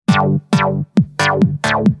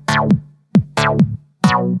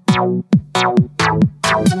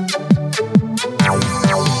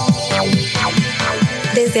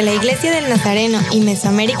Desde la Iglesia del Nazareno y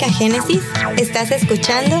Mesoamérica Génesis, estás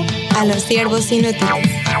escuchando a los siervos inútiles.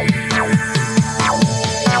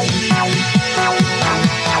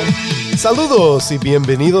 Saludos y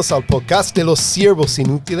bienvenidos al podcast de los siervos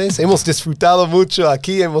inútiles. Hemos disfrutado mucho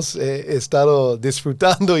aquí, hemos estado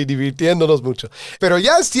disfrutando y divirtiéndonos mucho. Pero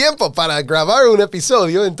ya es tiempo para grabar un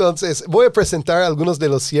episodio, entonces voy a presentar a algunos de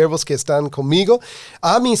los siervos que están conmigo.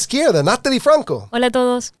 A mi izquierda, Natalie Franco. Hola a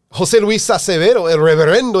todos. José Luis Acevero, el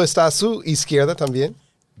reverendo, está a su izquierda también.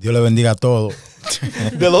 Dios le bendiga a todos.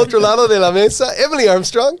 Del otro lado de la mesa, Emily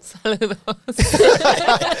Armstrong. Saludos.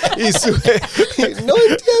 No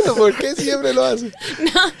entiendo por qué siempre lo hace.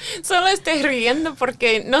 No, solo estoy riendo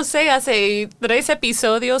porque, no sé, hace 3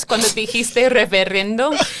 episodios cuando dijiste reverendo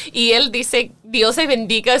y él dice Dios se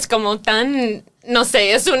bendiga, es como tan... No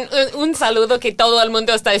sé, es un saludo que todo el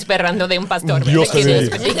mundo está esperando de un pastor. Dios te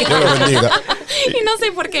bendiga. Dios le bendiga. Y no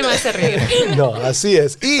sé por qué me hace reír. No, así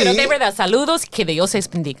es. Pero de verdad, saludos, que Dios les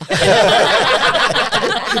bendiga.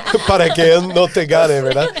 Para que él no te gane,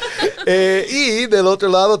 ¿verdad? Y del otro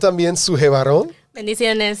lado también Suje Barón.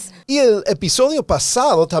 Bendiciones. Y el episodio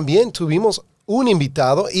pasado también tuvimos un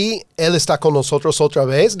invitado y él está con nosotros otra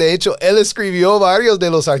vez. De hecho, él escribió varios de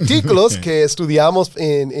los artículos que estudiamos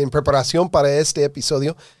en preparación para este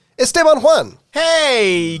episodio. Esteban Juan.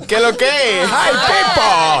 ¡Hey! ¿Qué lo que? ¡Hi,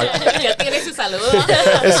 people! Ya tiene su saludo.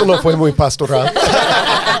 Eso no fue muy pastoral.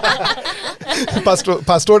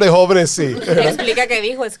 Pastor de jóvenes, sí. Explica qué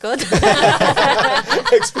dijo Scott.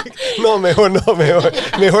 No, mejor no,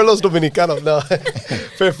 mejor los dominicanos, no.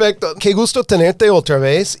 Perfecto, qué gusto tenerte otra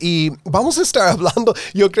vez y vamos a estar hablando,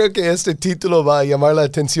 yo creo que este título va a llamar la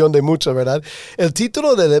atención de muchos, ¿verdad? El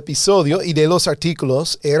título del episodio y de los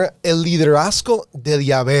artículos era El liderazgo del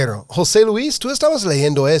llavero. José Luis, tú estabas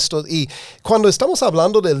leyendo esto y cuando estamos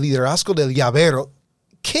hablando del liderazgo del llavero,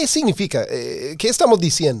 ¿qué significa? ¿Qué estamos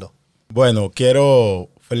diciendo? Bueno, quiero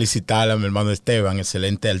felicitar a mi hermano Esteban,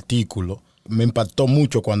 excelente artículo. Me impactó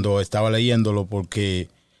mucho cuando estaba leyéndolo porque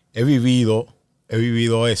he vivido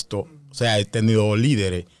esto. O sea, he tenido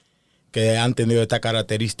líderes que han tenido esta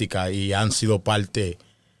característica y han sido parte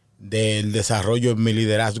del desarrollo en mi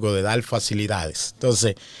liderazgo de dar facilidades.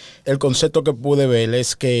 Entonces, el concepto que pude ver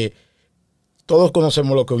es que todos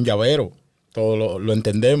conocemos lo que es un llavero, todos lo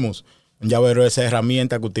entendemos. Un llavero es esa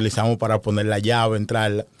herramienta que utilizamos para poner la llave,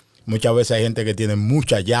 entrarla. Muchas veces hay gente que tiene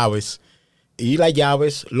muchas llaves y las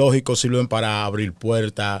llaves, lógico, sirven para abrir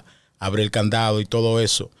puertas, abrir candado y todo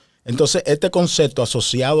eso. Entonces, este concepto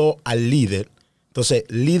asociado al líder, entonces,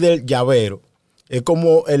 líder llavero, es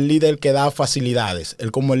como el líder que da facilidades,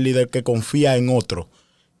 es como el líder que confía en otro,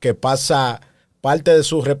 que pasa parte de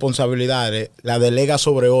sus responsabilidades, la delega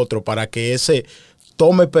sobre otro para que ese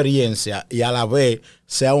tome experiencia y a la vez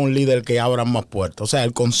sea un líder que abra más puertas. O sea,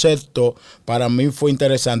 el concepto para mí fue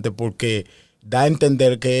interesante porque da a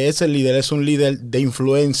entender que ese líder es un líder de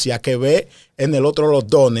influencia que ve en el otro los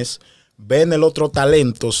dones, ve en el otro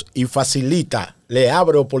talentos y facilita, le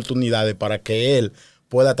abre oportunidades para que él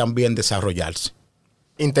pueda también desarrollarse.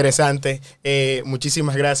 Interesante.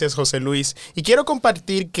 Muchísimas gracias, José Luis. Y quiero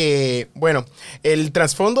compartir que, bueno, el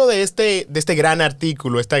trasfondo de este gran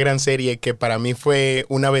artículo, esta gran serie que para mí fue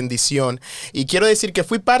una bendición. Y quiero decir que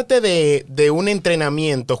fui parte de un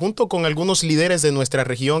entrenamiento junto con algunos líderes de nuestra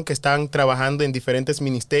región que están trabajando en diferentes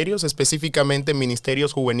ministerios, específicamente en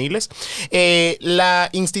ministerios juveniles. La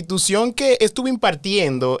institución que estuve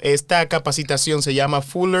impartiendo esta capacitación se llama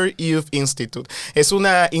Fuller Youth Institute. Es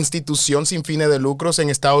una institución sin fines de lucros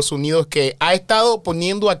en Estados Unidos que ha estado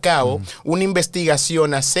poniendo a cabo una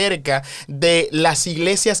investigación acerca de las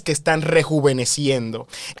iglesias que están rejuveneciendo.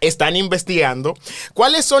 Están investigando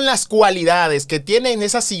cuáles son las cualidades que tienen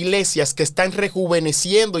esas iglesias que están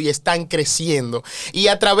rejuveneciendo y están creciendo. Y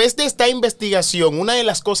a través de esta investigación, una de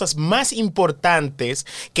las cosas más importantes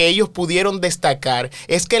que ellos pudieron destacar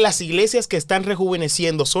es que las iglesias que están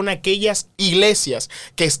rejuveneciendo son aquellas iglesias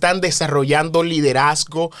que están desarrollando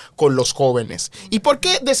liderazgo con los jóvenes. ¿Y por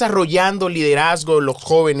qué desarrollando liderazgo los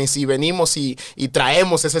jóvenes y venimos y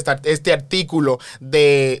traemos este artículo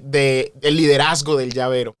de el liderazgo del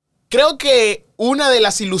llavero? Creo que una de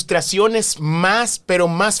las ilustraciones más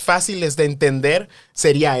fáciles de entender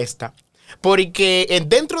sería esta. Porque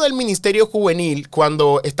dentro del ministerio juvenil,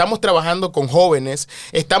 cuando estamos trabajando con jóvenes,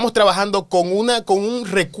 estamos trabajando con un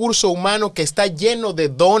recurso humano que está lleno de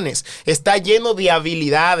dones, está lleno de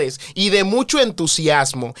habilidades y de mucho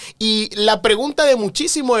entusiasmo. Y la pregunta de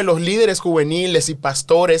muchísimos de los líderes juveniles y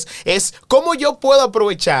pastores es ¿cómo yo puedo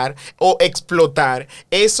aprovechar o explotar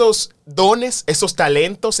esos dones, esos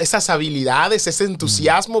talentos, esas habilidades, ese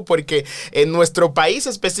entusiasmo, porque en nuestro país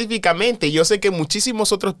específicamente, y yo sé que en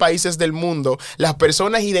muchísimos otros países del mundo, las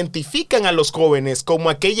personas identifican a los jóvenes como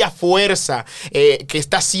aquella fuerza que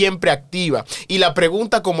está siempre activa. Y la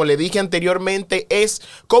pregunta, como le dije anteriormente, es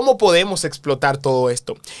 ¿cómo podemos explotar todo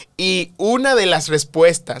esto? Y una de las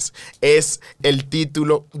respuestas es el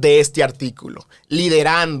título de este artículo: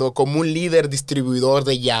 liderando como un líder distribuidor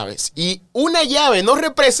de llaves. Y una llave no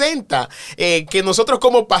representa que nosotros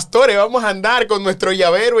como pastores vamos a andar con nuestro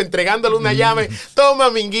llavero entregándole una llave. Toma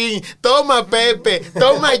Minguín, toma Pepe,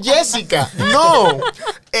 toma Jessica. No,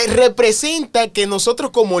 representa que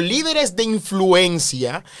nosotros como líderes de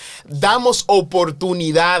influencia damos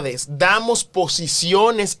oportunidades, damos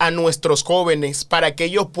posiciones a nuestros jóvenes para que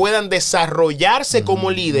ellos puedan desarrollarse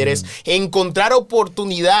como líderes, encontrar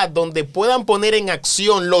oportunidad donde puedan poner en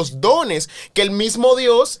acción los dones que el mismo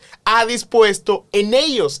Dios ha dispuesto en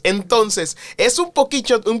ellos. Entonces, es un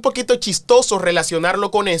poquito chistoso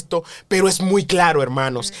relacionarlo con esto, pero es muy claro,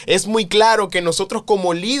 hermanos. Es muy claro que nosotros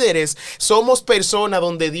como líderes somos personas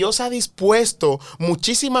donde Dios ha dispuesto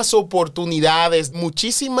muchísimas oportunidades,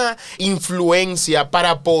 muchísima influencia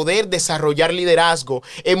para poder desarrollar liderazgo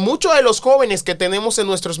en muchos de los jóvenes que tenemos en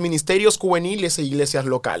nuestros ministerios juveniles e iglesias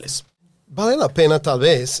locales. Vale la pena tal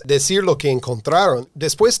vez decir lo que encontraron.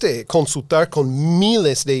 Después de consultar con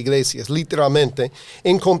miles de iglesias, literalmente,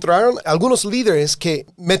 encontraron algunos líderes que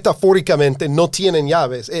metafóricamente no tienen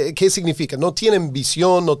llaves. ¿Qué significa? No tienen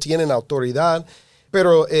visión, no tienen autoridad.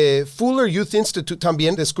 Pero Fuller Youth Institute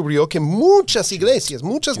también descubrió que muchas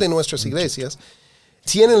de nuestras iglesias,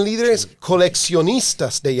 tienen líderes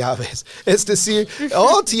coleccionistas de llaves. Es decir,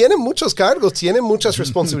 tienen muchos cargos, tienen muchas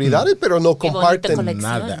responsabilidades, pero no comparten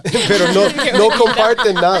nada. Pero no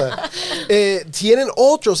comparten nada. Tienen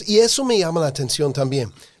otros, y eso me llama la atención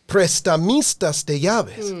también, prestamistas de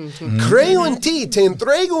llaves. Creo en ti, te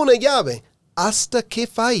entrego una llave hasta que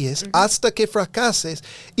falles, hasta que fracases,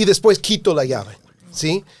 y después quito la llave.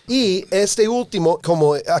 ¿Sí? Y este último,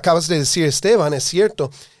 como acabas de decir, Esteban, es cierto,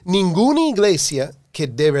 ninguna iglesia que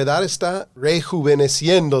de verdad está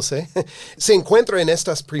rejuveneciéndose se encuentra en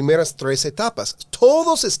estas primeras 3 etapas.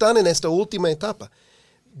 Todos están en esta última etapa,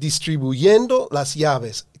 distribuyendo las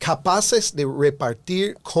llaves, capaces de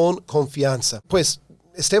repartir con confianza. Pues,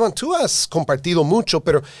 Esteban, tú has compartido mucho,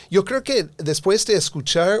 pero yo creo que después de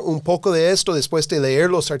escuchar un poco de esto, después de leer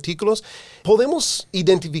los artículos, podemos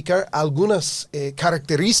identificar algunas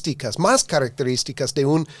más características de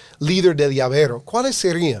un líder del llavero. ¿Cuáles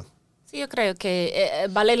serían? Sí, yo creo que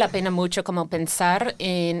vale la pena mucho como pensar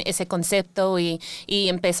en ese concepto y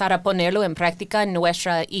empezar a ponerlo en práctica en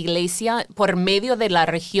nuestra iglesia por medio de la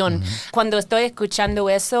región. Cuando estoy escuchando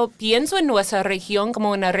eso, pienso en nuestra región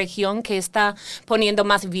como una región que está poniendo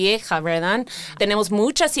más vieja, ¿verdad? Tenemos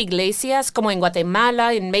muchas iglesias como en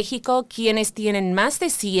Guatemala, en México, quienes tienen más de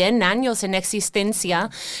 100 años en existencia,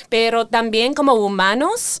 pero también como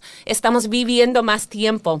humanos estamos viviendo más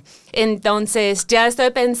tiempo. Entonces, ya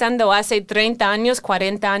estoy pensando hace 30 años,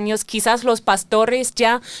 40 años, quizás los pastores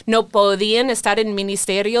ya no podían estar en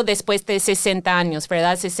ministerio después de 60 años,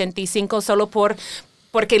 ¿verdad? 65 solo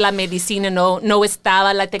porque la medicina no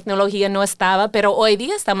estaba, la tecnología no estaba, pero hoy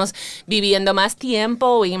día estamos viviendo más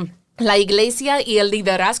tiempo y la iglesia y el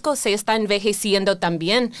liderazgo se está envejeciendo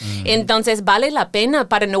también. Entonces, vale la pena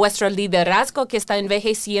para nuestro liderazgo que está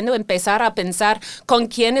envejeciendo empezar a pensar con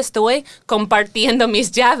quién estoy compartiendo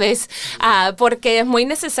mis llaves, porque es muy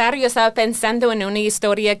necesario. Estaba pensando en una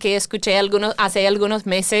historia que escuché hace algunos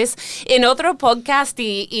meses en otro podcast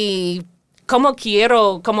y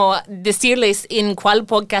quiero decirles en cuál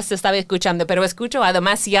podcast estaba escuchando, pero escucho a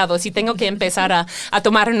demasiados y tengo que empezar a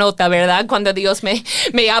tomar nota, ¿verdad? Cuando Dios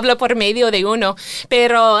me habla por medio de uno.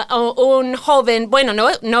 Pero un joven, bueno,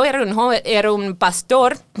 no era un joven, era un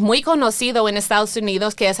pastor muy conocido en Estados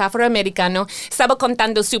Unidos que es afroamericano, estaba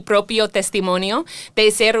contando su propio testimonio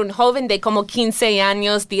de ser un joven de como 15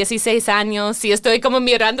 años, 16 años, y estoy como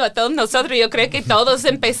mirando a todos nosotros, yo creo que todos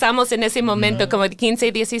empezamos en ese momento como de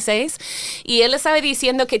 15, 16, y él estaba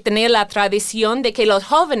diciendo que tenía la tradición de que los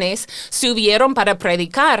jóvenes subieron para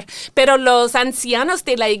predicar, pero los ancianos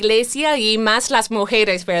de la iglesia y más las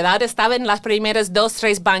mujeres, ¿verdad? Estaban en las primeras 2,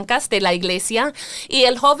 3 bancas de la iglesia y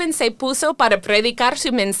el joven se puso para predicar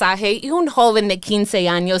su mensaje y un joven de 15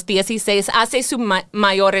 años, 16, hace su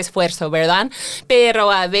mayor esfuerzo, ¿verdad?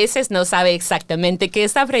 Pero a veces no sabe exactamente qué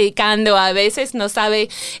está predicando, a veces no sabe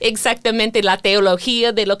exactamente la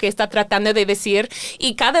teología de lo que está tratando de decir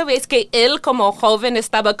y cada vez que él él como joven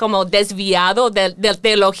estaba como desviado de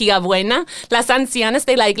teología buena, las ancianas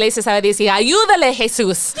de la iglesia saben decir, ayúdale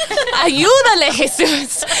Jesús, ayúdale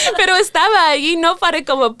Jesús. Pero estaba ahí no para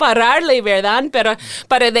como pararle, ¿verdad? Pero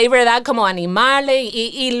para de verdad como animarle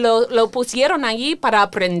y lo pusieron allí para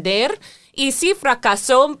aprender. Y sí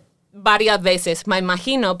fracasó varias veces, me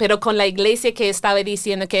imagino, pero con la iglesia que estaba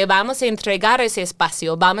diciendo que vamos a entregar ese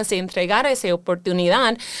espacio, vamos a entregar esa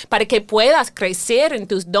oportunidad para que puedas crecer en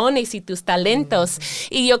tus dones y tus talentos.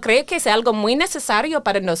 Y yo creo que es algo muy necesario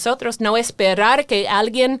para nosotros, no esperar que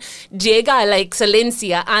alguien llegue a la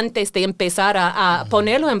excelencia antes de empezar a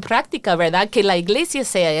ponerlo en práctica, ¿verdad? Que la iglesia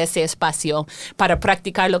sea ese espacio para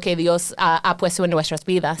practicar lo que Dios ha puesto en nuestras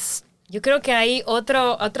vidas. Yo creo que hay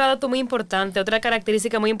otro dato muy importante, otra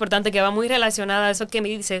característica muy importante que va muy relacionada a eso que me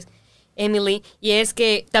dices, Emily, y es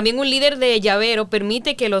que también un líder de llavero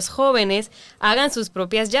permite que los jóvenes hagan sus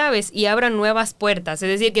propias llaves y abran nuevas puertas, es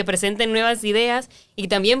decir, que presenten nuevas ideas y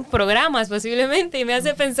también programas posiblemente, y me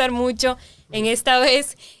hace pensar mucho en esta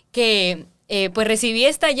vez que pues recibí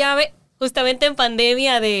esta llave justamente en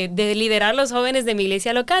pandemia de liderar los jóvenes de mi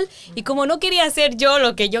iglesia local, y como no quería hacer yo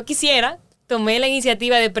lo que yo quisiera, tomé la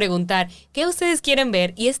iniciativa de preguntar, ¿qué ustedes quieren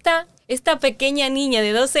ver? Y esta pequeña niña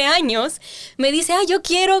de 12 años me dice, yo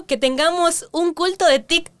quiero que tengamos un culto de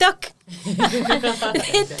TikTok.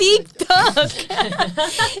 De TikTok.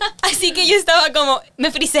 Así que yo estaba como,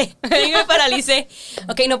 me frisé, me paralicé.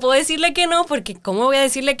 Ok, no puedo decirle que no, porque ¿cómo voy a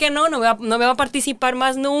decirle que no? No me va a participar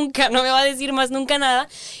más nunca, no me va a decir más nunca nada.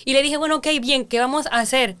 Y le dije, bueno, ok, bien, ¿qué vamos a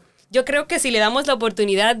hacer? Yo creo que si le damos la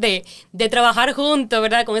oportunidad de trabajar juntos,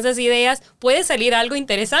 ¿verdad? Con esas ideas, puede salir algo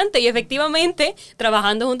interesante. Y efectivamente,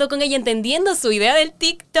 trabajando junto con ella, entendiendo su idea del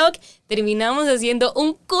TikTok, terminamos haciendo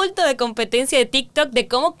un culto de competencia de TikTok de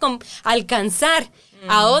cómo alcanzar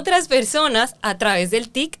a otras personas a través del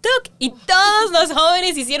TikTok. Y todos los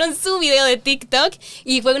jóvenes hicieron su video de TikTok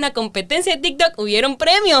y fue una competencia de TikTok. Hubieron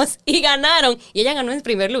premios y ganaron. Y ella ganó en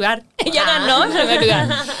primer lugar. Ella ganó en primer lugar.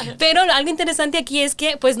 Pero algo interesante aquí es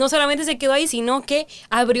que pues no solamente se quedó ahí, sino que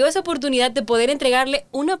abrió esa oportunidad de poder entregarle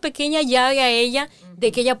una pequeña llave a ella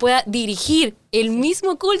de que ella pueda dirigir el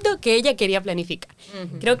mismo culto que ella quería planificar.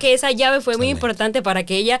 Creo que esa llave fue muy importante para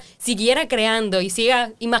que ella siguiera creando y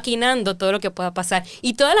siga imaginando todo lo que pueda pasar.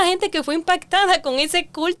 Y toda la gente que fue impactada con ese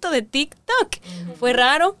culto de TikTok. Fue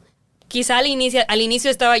raro. Quizá al inicio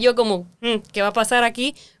estaba yo como, ¿qué va a pasar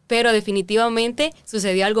aquí? Pero definitivamente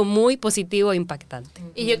sucedió algo muy positivo e impactante.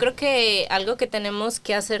 Y yo creo que algo que tenemos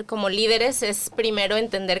que hacer como líderes es primero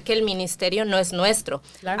entender que el ministerio no es nuestro.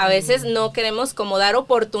 Claro. A veces no queremos como dar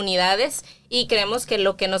oportunidades y creemos que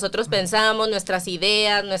lo que nosotros pensamos, nuestras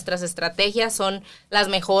ideas, nuestras estrategias son las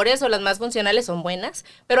mejores o las más funcionales, son buenas.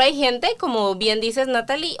 Pero hay gente, como bien dices,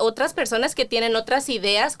 Natalie, otras personas que tienen otras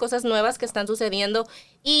ideas, cosas nuevas que están sucediendo.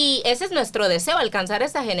 Y ese es nuestro deseo, alcanzar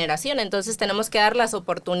esta generación. Entonces tenemos que dar las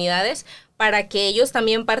oportunidades para que ellos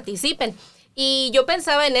también participen. Y yo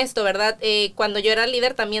pensaba en esto, ¿verdad? Cuando yo era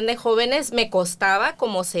líder también de jóvenes, me costaba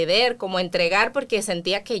como ceder, como entregar, porque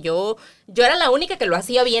sentía que yo era la única que lo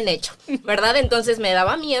hacía bien hecho, ¿verdad? Entonces me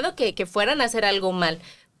daba miedo que fueran a hacer algo mal.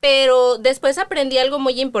 Pero después aprendí algo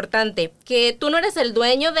muy importante, que tú no eres el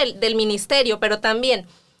dueño del ministerio, pero también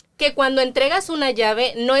que cuando entregas una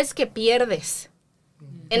llave no es que pierdes,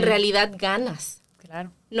 en realidad ganas.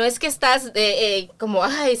 Claro. No es que estás como,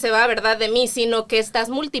 se va, ¿verdad?, de mí, sino que estás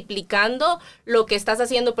multiplicando lo que estás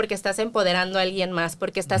haciendo porque estás empoderando a alguien más,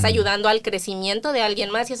 porque estás ayudando al crecimiento de alguien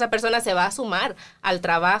más y esa persona se va a sumar al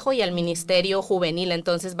trabajo y al ministerio juvenil.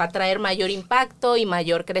 Entonces va a traer mayor impacto y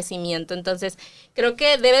mayor crecimiento. Entonces creo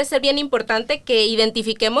que debe ser bien importante que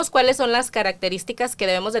identifiquemos cuáles son las características que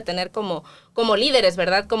debemos de tener como líderes,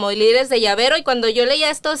 ¿verdad? Como líderes de llavero. Y cuando yo leía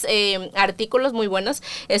estos artículos muy buenos,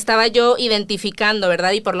 estaba yo identificando,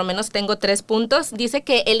 ¿verdad? Y por lo menos tengo 3 puntos. Dice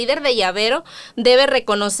que el líder de llavero debe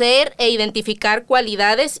reconocer e identificar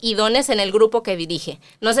cualidades y dones en el grupo que dirige.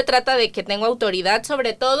 No se trata de que tengo autoridad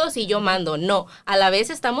sobre todos y yo mando, no. A la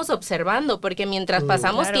vez estamos observando, porque mientras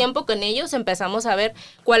pasamos tiempo con ellos, empezamos a ver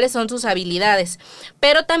cuáles son sus habilidades.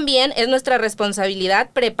 Pero también es nuestra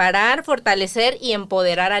responsabilidad preparar, fortalecer y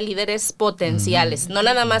empoderar a líderes potenciales. No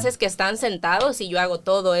nada más es que están sentados y yo hago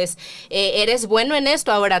todo, eres bueno en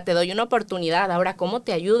esto, ahora te doy una oportunidad, ahora cómo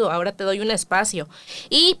te ayudo, ahora te doy un espacio.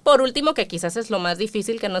 Y por último, que quizás es lo más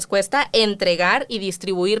difícil que nos cuesta, entregar y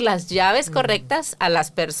distribuir las llaves correctas a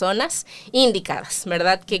las personas indicadas,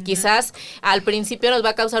 ¿verdad? Que quizás al principio nos va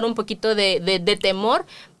a causar un poquito de temor,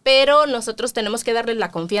 pero nosotros tenemos que darles la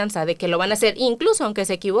confianza de que lo van a hacer. Incluso aunque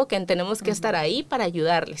se equivoquen, tenemos que estar ahí para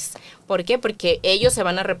ayudarles. ¿Por qué? Porque ellos se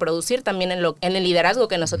van a reproducir también en el liderazgo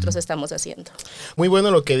que nosotros estamos haciendo. Muy bueno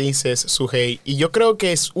lo que dices, Sujei. Y yo creo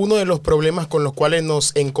que es uno de los problemas con los cuales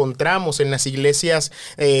nos encontramos en las iglesias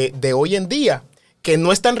de hoy en día, que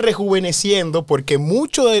no están rejuveneciendo porque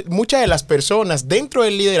muchas de las personas dentro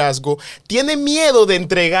del liderazgo tienen miedo de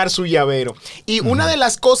entregar su llavero. Y una de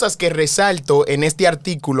las cosas que resalto en este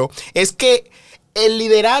artículo es que el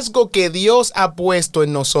liderazgo que Dios ha puesto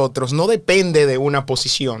en nosotros no depende de una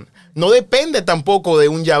posición. No depende tampoco de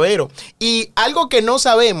un llavero. Y algo que no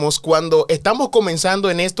sabemos cuando estamos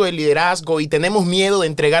comenzando en esto del liderazgo y tenemos miedo de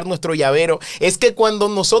entregar nuestro llavero, es que cuando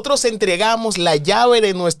nosotros entregamos la llave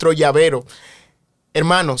de nuestro llavero,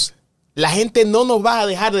 hermanos, la gente no nos va a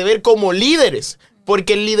dejar de ver como líderes,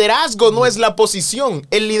 porque el liderazgo no es la posición.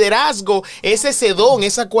 El liderazgo es ese don,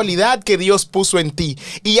 esa cualidad que Dios puso en ti.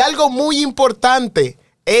 Y algo muy importante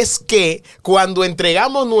es que cuando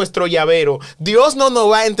entregamos nuestro llavero, Dios no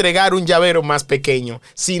nos va a entregar un llavero más pequeño,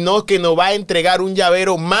 sino que nos va a entregar un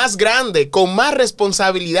llavero más grande, con más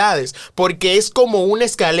responsabilidades, porque es como una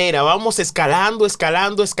escalera, vamos escalando,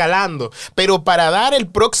 escalando, escalando. Pero para dar el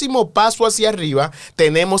próximo paso hacia arriba,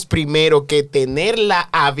 tenemos primero que tener la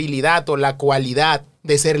habilidad o la cualidad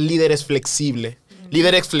de ser líderes flexibles.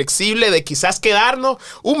 Líderes flexibles de quizás quedarnos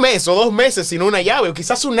un mes o 2 meses sin una llave o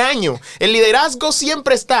quizás un año. El liderazgo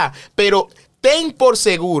siempre está, pero ten por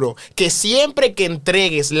seguro que siempre que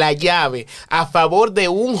entregues la llave a favor de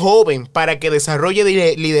un joven para que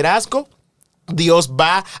desarrolle liderazgo, Dios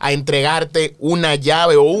va a entregarte una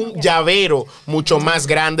llave o un llavero mucho más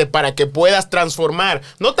grande para que puedas transformar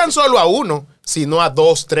no tan solo a uno, sino a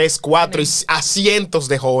 2, 3, 4 y a cientos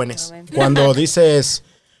de jóvenes. Cuando dices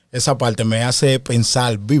esa parte me hace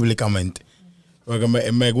pensar bíblicamente, porque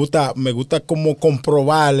me gusta como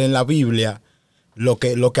comprobar en la Biblia lo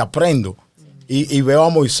que aprendo y veo a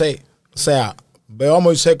Moisés. O sea, veo a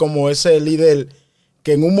Moisés como ese líder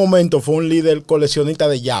que en un momento fue un líder coleccionista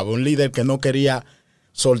de llaves, un líder que no quería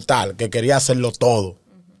soltar, que quería hacerlo todo.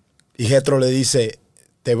 Y Jetro le dice,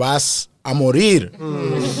 te vas a morir.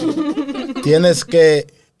 Tienes que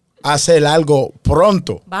hacer algo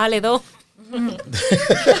pronto. Bájale 2.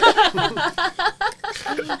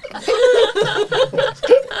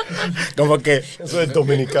 Como que Eso es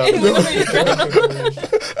dominicano.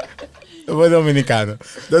 muy dominicano.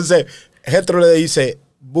 Entonces, Jetro le dice,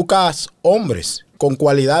 buscas hombres con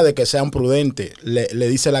cualidades que sean prudentes, le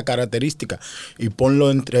dice la característica, y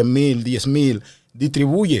ponlo entre 1,000, 10,000,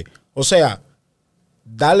 distribuye. O sea,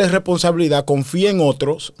 dale responsabilidad, confía en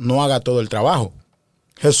otros, no haga todo el trabajo.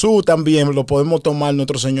 Jesús también lo podemos tomar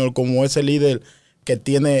nuestro Señor como ese líder que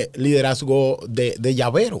tiene liderazgo de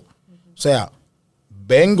llavero. O sea,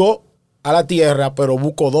 vengo a la tierra, pero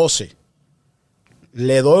busco 12.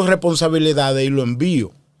 Le doy responsabilidades y lo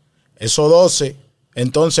envío. Esos 12,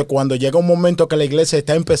 entonces cuando llega un momento que la iglesia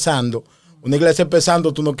está empezando, una iglesia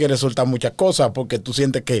empezando, tú no quieres soltar muchas cosas porque tú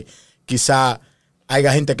sientes que quizá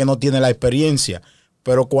haya gente que no tiene la experiencia.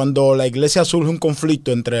 Pero cuando la iglesia surge un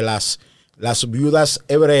conflicto entre las viudas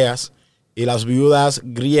hebreas y las viudas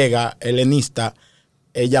griegas, helenistas,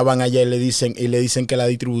 ellas van allá y le dicen que la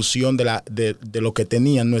distribución de lo que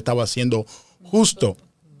tenían no estaba siendo justo.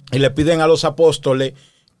 Y le piden a los apóstoles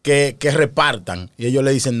que repartan. Y ellos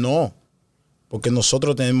le dicen, no, porque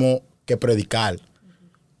nosotros tenemos que predicar.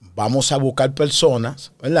 Vamos a buscar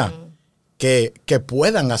personas, ¿verdad? Que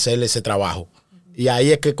puedan hacer ese trabajo. Y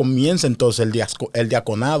ahí es que comienza entonces el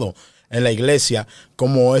diaconado en la iglesia,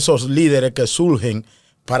 como esos líderes que surgen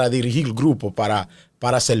para dirigir grupos,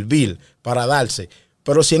 para servir, para darse.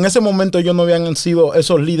 Pero si en ese momento ellos no habían sido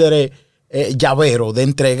esos líderes llaveros de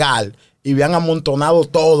entregar y habían amontonado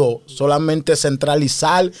todo, solamente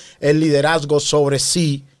centralizar el liderazgo sobre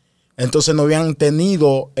sí, entonces no habían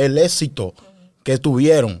tenido el éxito que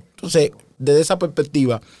tuvieron. Entonces, desde esa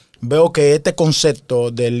perspectiva, veo que este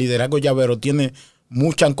concepto del liderazgo llavero tiene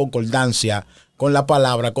mucha concordancia con la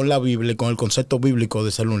palabra, con la Biblia y con el concepto bíblico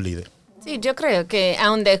de ser un líder. Sí, yo creo que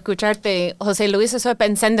aún de escucharte, José Luis, estoy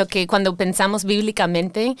pensando que cuando pensamos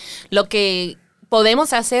bíblicamente, lo que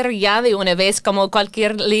podemos hacer ya de una vez, como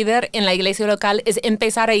cualquier líder en la iglesia local, es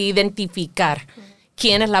empezar a identificar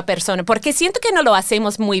quién es la persona, porque siento que no lo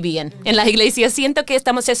hacemos muy bien en la iglesia. Siento que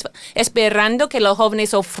estamos esperando que los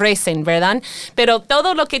jóvenes ofrecen, ¿verdad? Pero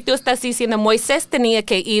todo lo que tú estás diciendo, Moisés tenía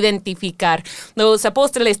que identificar, los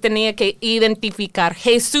apóstoles tenían que identificar,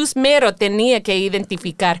 Jesús mero tenía que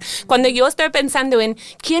identificar. Cuando yo estoy pensando en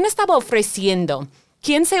quién estaba ofreciendo,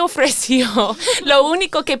 ¿quién se ofreció? Lo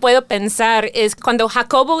único que puedo pensar es cuando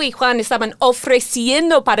Jacobo y Juan estaban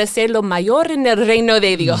ofreciendo para ser lo mayor en el reino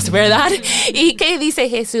de Dios, ¿verdad? ¿Y qué dice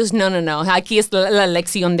Jesús? No, aquí es la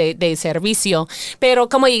lección de servicio. Pero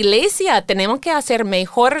como iglesia tenemos que hacer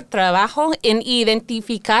mejor trabajo en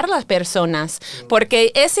identificar las personas,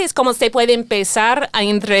 porque ese es como se puede empezar a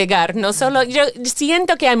entregar. No solo, yo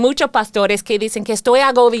siento que hay muchos pastores que dicen que estoy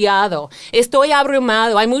agobiado, estoy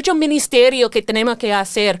abrumado, hay mucho ministerio que tenemos que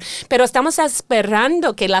hacer, pero estamos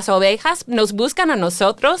esperando que las ovejas nos buscan a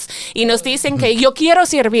nosotros y nos dicen que yo quiero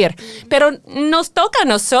servir, pero nos toca a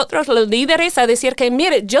nosotros los líderes a decir que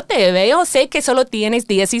mire, yo te veo, sé que solo tienes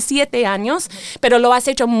 17 años, pero lo has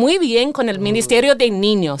hecho muy bien con el ministerio de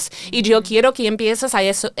niños y yo quiero que empieces a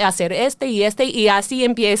hacer y así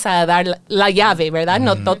empieza a dar la llave, ¿verdad?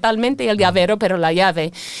 No totalmente el llavero, pero la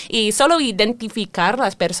llave. Y solo identificar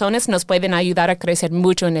las personas nos pueden ayudar a crecer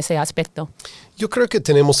mucho en ese aspecto. Yo creo que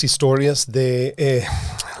tenemos historias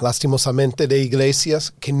lastimosamente, de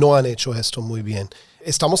iglesias que no han hecho esto muy bien.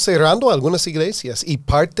 Estamos cerrando algunas iglesias y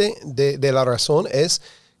parte de la razón es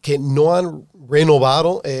que no han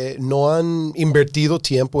renovado, no han invertido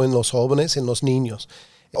tiempo en los jóvenes, en los niños.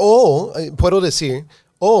 O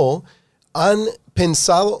han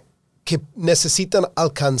pensado que necesitan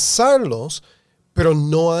alcanzarlos, pero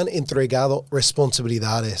no han entregado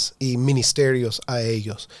responsabilidades y ministerios a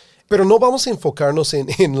ellos. Pero no vamos a enfocarnos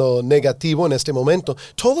en lo negativo en este momento.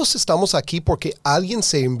 Todos estamos aquí porque alguien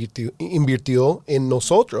se invirtió en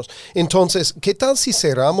nosotros. Entonces, ¿qué tal si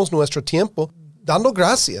cerramos nuestro tiempo dando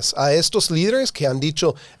gracias a estos líderes que han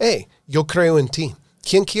dicho, hey, yo creo en ti?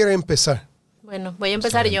 ¿Quién quiere empezar? Bueno, voy a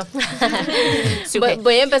empezar yo.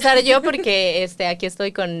 Voy a empezar yo porque aquí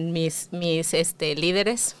estoy con mis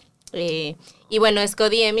líderes. Y bueno,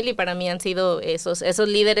 Scott y Emily para mí han sido esos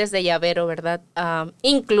líderes de llavero, ¿verdad?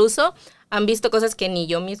 Incluso han visto cosas que ni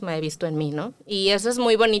yo misma he visto en mí, ¿no? Y eso es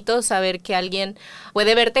muy bonito, saber que alguien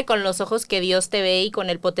puede verte con los ojos que Dios te ve y con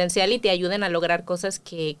el potencial y te ayuden a lograr cosas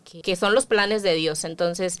que son los planes de Dios.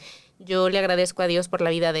 Entonces, yo le agradezco a Dios por la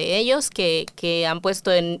vida de ellos, que han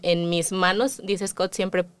puesto en mis manos, dice Scott,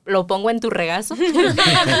 siempre lo pongo en tu regazo.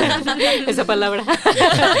 Esa palabra.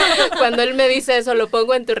 Cuando él me dice eso, lo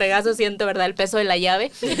pongo en tu regazo, siento, ¿verdad?, el peso de la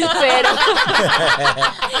llave. Pero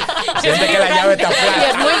siente que la llave está flaca. Y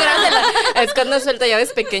es muy grande. Scott no suelta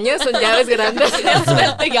llaves pequeñas, son llaves grandes. Él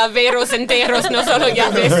suelta llaveros enteros, no solo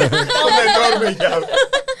llaves. Una enorme llave.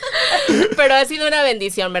 Pero ha sido una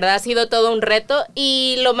bendición, ¿verdad? Ha sido todo un reto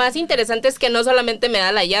y lo más interesante es que no solamente me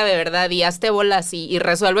da la llave, ¿verdad? Y hazte bolas y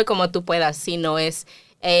resuelve como tú puedas, sino es,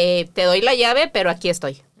 te doy la llave, pero aquí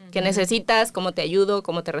estoy. ¿Qué necesitas? ¿Cómo te ayudo?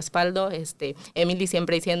 ¿Cómo te respaldo? Emily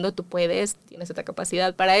siempre diciendo, tú puedes, tienes esta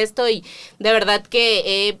capacidad para esto y de verdad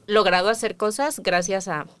que he logrado hacer cosas gracias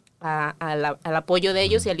al apoyo de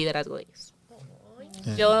ellos y al liderazgo de ellos.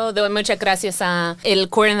 Yo doy muchas gracias a el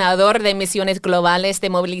coordinador de misiones globales de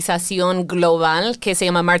movilización global que se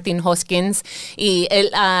llama Martin Hoskins y él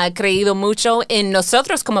ha creído mucho en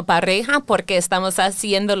nosotros como pareja porque estamos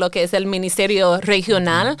haciendo lo que es el ministerio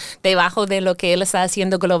regional debajo de lo que él está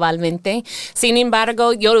haciendo globalmente. Sin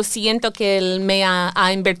embargo, yo siento que él me ha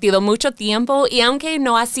invertido mucho tiempo y aunque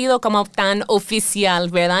no ha sido como tan oficial,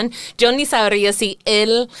 ¿verdad? Yo ni sabría si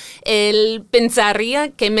él pensaría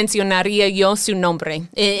que mencionaría yo su nombre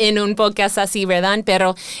en un podcast así, ¿verdad?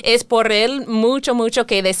 Pero es por él mucho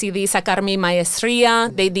que decidí sacar mi maestría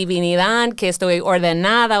de divinidad, que estoy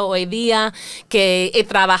ordenada hoy día, que he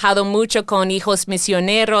trabajado mucho con hijos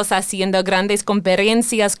misioneros, haciendo grandes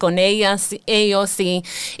conferencias con ellos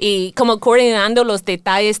y como coordinando los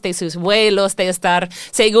detalles de sus vuelos, de estar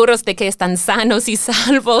seguros de que están sanos y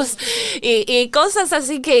salvos y cosas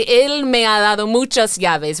así que él me ha dado muchas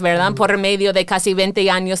llaves, ¿verdad? Por medio de casi 20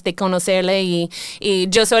 años de conocerle y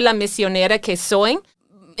yo soy la misionera que soy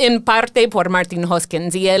en parte por Martin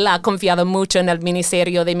Hoskins y él ha confiado mucho en el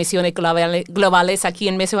Ministerio de Misiones Globales aquí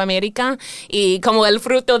en Mesoamérica y como el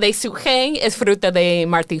fruto de su gen es fruto de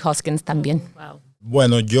Martin Hoskins también. Wow.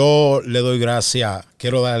 Bueno, yo le doy gracias,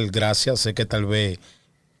 quiero dar gracias, sé que tal vez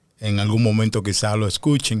en algún momento quizás lo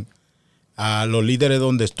escuchen, a los líderes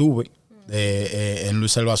donde estuve en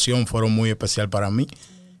Luis Salvación fueron muy especial para mí.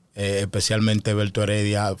 Especialmente Berto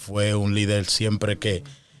Heredia fue un líder siempre que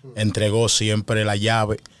entregó siempre la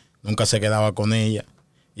llave, nunca se quedaba con ella.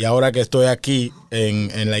 Y ahora que estoy aquí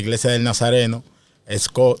en la iglesia del Nazareno,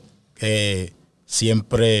 Scott,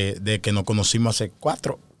 siempre de que nos conocimos hace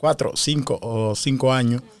 5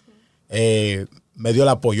 años, me dio el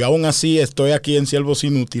apoyo. Aún así estoy aquí en Siervos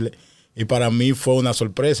Inútiles y para mí fue una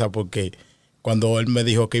sorpresa porque cuando él me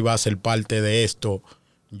dijo que iba a ser parte de esto,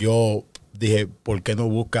 yo dije, ¿por qué no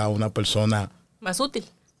busca a una persona Más útil.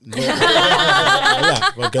 No, ¿verdad?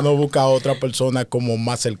 ¿Por qué no busca a otra persona como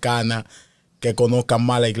más cercana, que conozca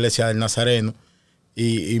más la iglesia del Nazareno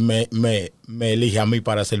y me elige a mí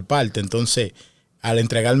para ser parte? Entonces, al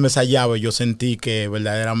entregarme esa llave, yo sentí que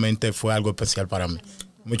verdaderamente fue algo especial para mí.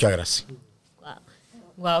 Muchas gracias.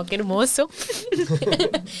 Wow, qué hermoso.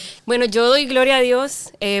 Bueno, yo doy gloria a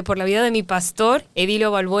Dios por la vida de mi pastor,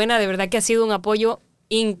 Edilio Balbuena. De verdad que ha sido un apoyo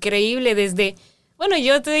increíble desde, bueno,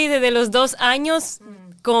 yo estoy desde los 2 años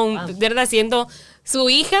 ¿verdad? Siendo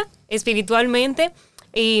su hija espiritualmente.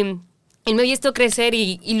 Y él me ha visto crecer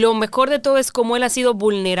y lo mejor de todo es cómo él ha sido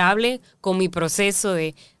vulnerable con mi proceso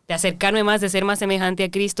de acercarme más, de ser más semejante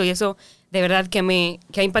a Cristo, y eso de verdad que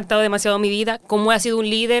ha impactado demasiado mi vida, cómo ha sido un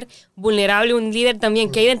líder vulnerable, un líder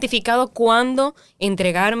también que ha identificado cuándo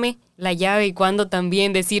entregarme la llave y cuándo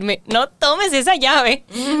también decirme, no tomes esa llave.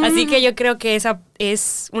 Así que yo creo que esa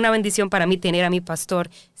es una bendición para mí, tener a mi pastor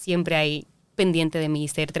siempre ahí pendiente de mí y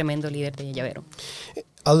ser tremendo líder de llavero.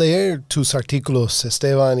 Al leer tus artículos,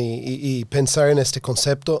 Esteban, y pensar en este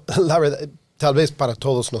concepto, la verdad, tal vez para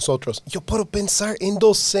todos nosotros, yo puedo pensar en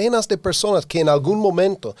docenas de personas que en algún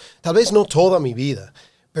momento, tal vez no toda mi vida,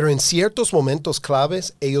 pero en ciertos momentos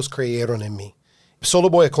claves, ellos creyeron en mí.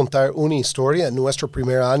 Solo voy a contar una historia. En nuestro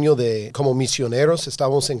primer año como misioneros,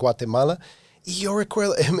 estábamos en Guatemala, y yo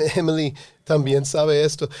recuerdo, Emily también sabe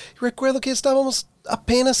esto, recuerdo que estábamos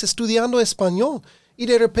apenas estudiando español. Y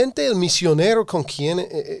de repente el misionero con quien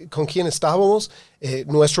estábamos,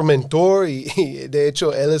 nuestro mentor, y de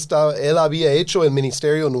hecho él había hecho el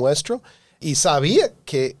ministerio nuestro y sabía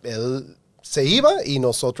que él se iba y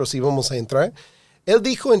nosotros íbamos a entrar. Él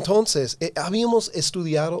dijo entonces, habíamos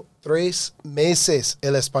estudiado 3 meses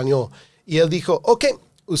el español. Y él dijo, ok,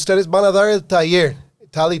 ustedes van a dar el taller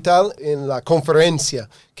tal y tal en la conferencia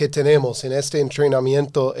que tenemos en este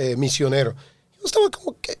entrenamiento misionero. Yo estaba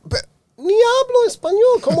como que... ni hablo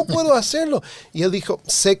español, ¿cómo puedo hacerlo? Y él dijo,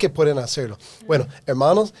 sé que pueden hacerlo. Bueno,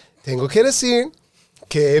 hermanos, tengo que decir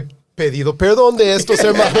que he pedido perdón de estos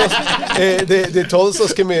hermanos, de todos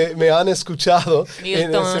los que me han escuchado.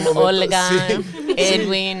 Milton, Olga, sí,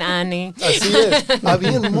 Edwin, sí. Annie. Así es.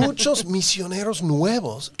 Habían muchos misioneros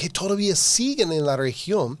nuevos que todavía siguen en la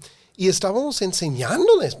región y estábamos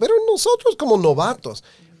enseñándoles, pero nosotros como novatos.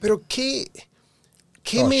 Pero ¿qué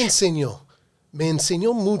me enseñó? Me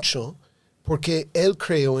enseñó mucho porque Él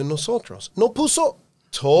creó en nosotros. No puso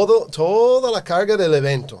toda la carga del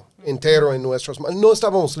evento entero en nuestras manos. No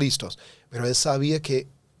estábamos listos, pero Él sabía que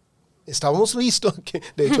estábamos listos, que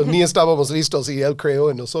de hecho ni estábamos listos y Él creó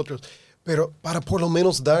en nosotros, pero para por lo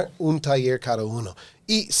menos dar un taller cada uno.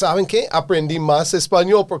 Y ¿saben qué? Aprendí más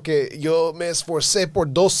español porque yo me esforcé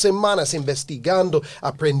por 2 semanas investigando,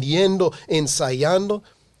 aprendiendo, ensayando.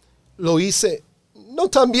 Lo hice... no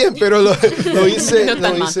tan bien, pero lo hice,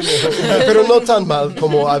 mejor. Pero no tan mal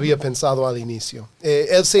como había pensado al inicio.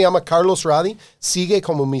 Él se llama Carlos Radi, sigue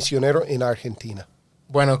como misionero en Argentina.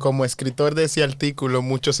 Bueno, como escritor de ese artículo,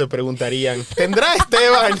 muchos se preguntarían, ¿tendrá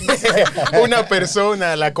Esteban una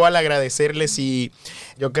persona a la cual agradecerles? Y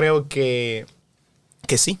yo creo que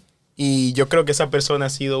sí. Y yo creo que esa persona ha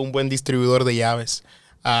sido un buen distribuidor de llaves,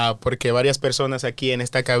 porque varias personas aquí en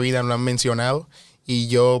esta cabina lo han mencionado. Y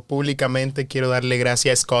yo públicamente quiero darle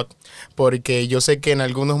gracias a Scott, porque yo sé que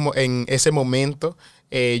en ese momento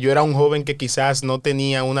yo era un joven que quizás no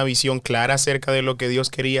tenía una visión clara acerca de lo que Dios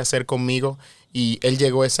quería hacer conmigo, y Él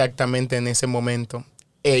llegó exactamente en ese momento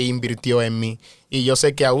e invirtió en mí. Y yo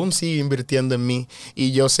sé que aún sigue invirtiendo en mí,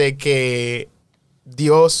 y yo sé que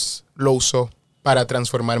Dios lo usó para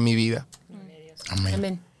transformar mi vida. Amén.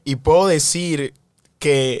 Amén. Y puedo decir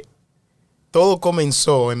que todo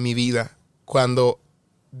comenzó en mi vida cuando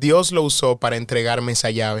Dios lo usó para entregarme esa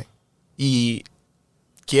llave. Y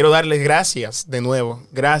quiero darles gracias de nuevo.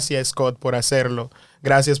 Gracias, Scott, por hacerlo.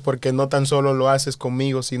 Gracias porque no tan solo lo haces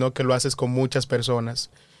conmigo, sino que lo haces con muchas personas.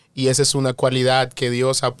 Y esa es una cualidad que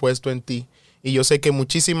Dios ha puesto en ti. Y yo sé que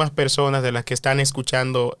muchísimas personas de las que están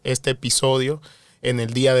escuchando este episodio en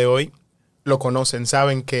el día de hoy lo conocen,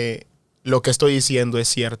 saben que lo que estoy diciendo es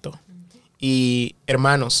cierto. Y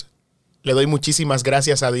hermanos, le doy muchísimas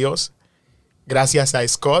gracias a Dios. Gracias a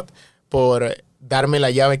Scott por darme la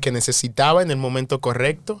llave que necesitaba en el momento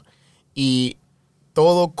correcto. Y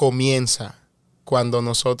todo comienza cuando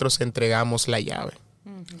nosotros entregamos la llave.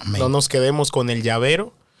 Amén. No nos quedemos con el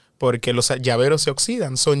llavero, porque los llaveros se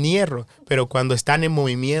oxidan, son hierro, pero cuando están en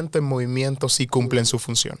movimiento sí cumplen su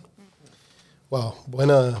función. Wow,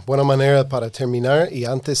 buena manera para terminar y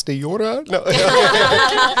antes de llorar. No.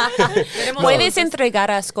 Puedes entregar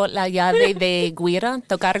a Scott la llave de guira,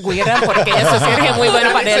 tocar guira, porque eso sería muy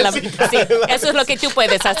bueno para él. Sí, eso es lo que tú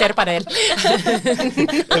puedes hacer para él.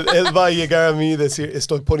 Él va a llegar a mí y decir,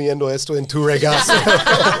 estoy poniendo esto en tu regazo.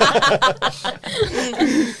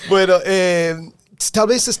 Bueno, tal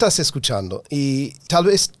vez estás escuchando y tal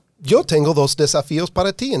vez yo tengo 2 desafíos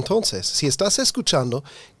para ti. Entonces, si estás escuchando,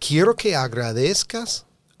 quiero que agradezcas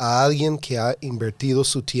a alguien que ha invertido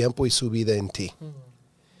su tiempo y su vida en ti.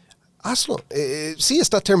 Hazlo. Sí,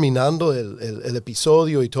 está terminando el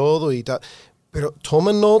episodio y todo y tal, pero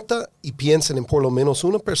toma nota y piensen en por lo menos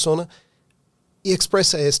una persona y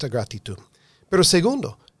expresa esta gratitud. Pero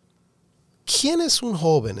segundo, ¿quién es un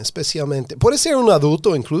joven especialmente? Puede ser un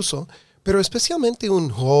adulto incluso, pero especialmente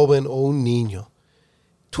un joven o un niño.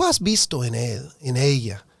 Tú has visto en él, en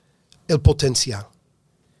ella, el potencial.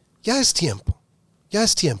 Ya es tiempo.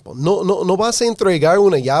 No vas a entregar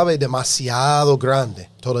una llave demasiado grande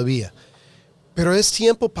todavía. Pero es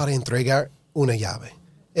tiempo para entregar una llave.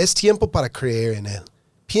 Es tiempo para creer en él.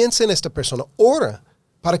 Piensa en esta persona. Ora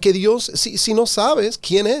para que Dios, si no sabes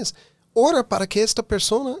quién es, ora para que esta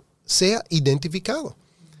persona sea identificado.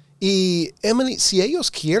 Y Emily, si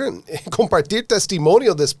ellos quieren compartir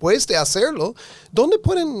testimonio después de hacerlo, ¿dónde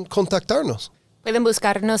pueden contactarnos? Pueden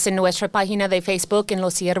buscarnos en nuestra página de Facebook en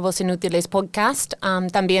Los Siervos Inútiles Podcast.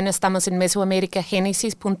 También estamos en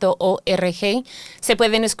mesoamericagenesis.org. Se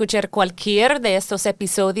pueden escuchar cualquier de estos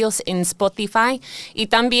episodios en Spotify. Y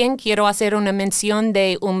también quiero hacer una mención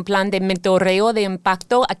de un plan de mentoreo de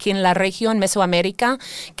impacto aquí en la región Mesoamérica,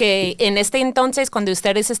 que en este entonces, cuando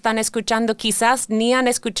ustedes están escuchando, quizás ni han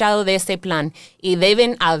escuchado de este plan y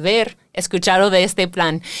deben haber escuchado de este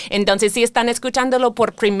plan. Entonces, si están escuchándolo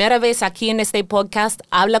por primera vez aquí en este podcast,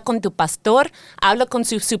 habla con tu pastor, habla con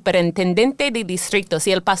su superintendente de distrito.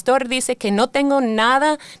 Si el pastor dice que no tengo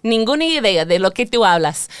ninguna idea de lo que tú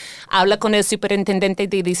hablas, habla con el superintendente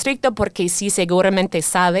de distrito porque sí seguramente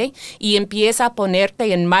sabe y empieza a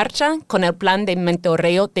ponerte en marcha con el plan de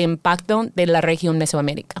mentoreo de impacto de la región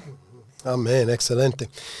Mesoamérica. Amén, excelente.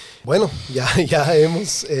 Bueno, ya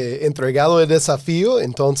hemos entregado el desafío,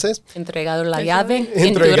 entonces. Entregado la llave.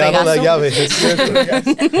 Entregado la llave, es cierto.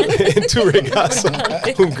 En tu regazo.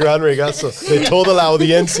 Un gran regazo de toda la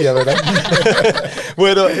audiencia, ¿verdad?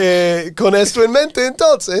 Bueno, con esto en mente,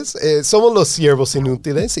 entonces, somos Los Siervos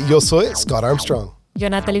Inútiles y yo soy Scott Armstrong.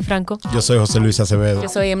 Yo, Natalie Franco. Yo soy José Luis Acevedo. Yo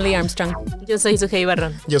soy Emily Armstrong. Yo soy Sujei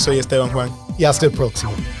Barrón. Yo soy Esteban Juan. Y hasta el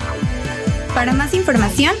próximo. Para más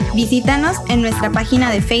información, visítanos en nuestra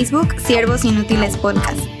página de Facebook Siervos Inútiles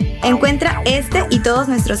Podcast. Encuentra este y todos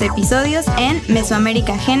nuestros episodios en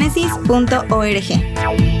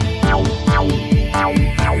mesoamericagenesis.org.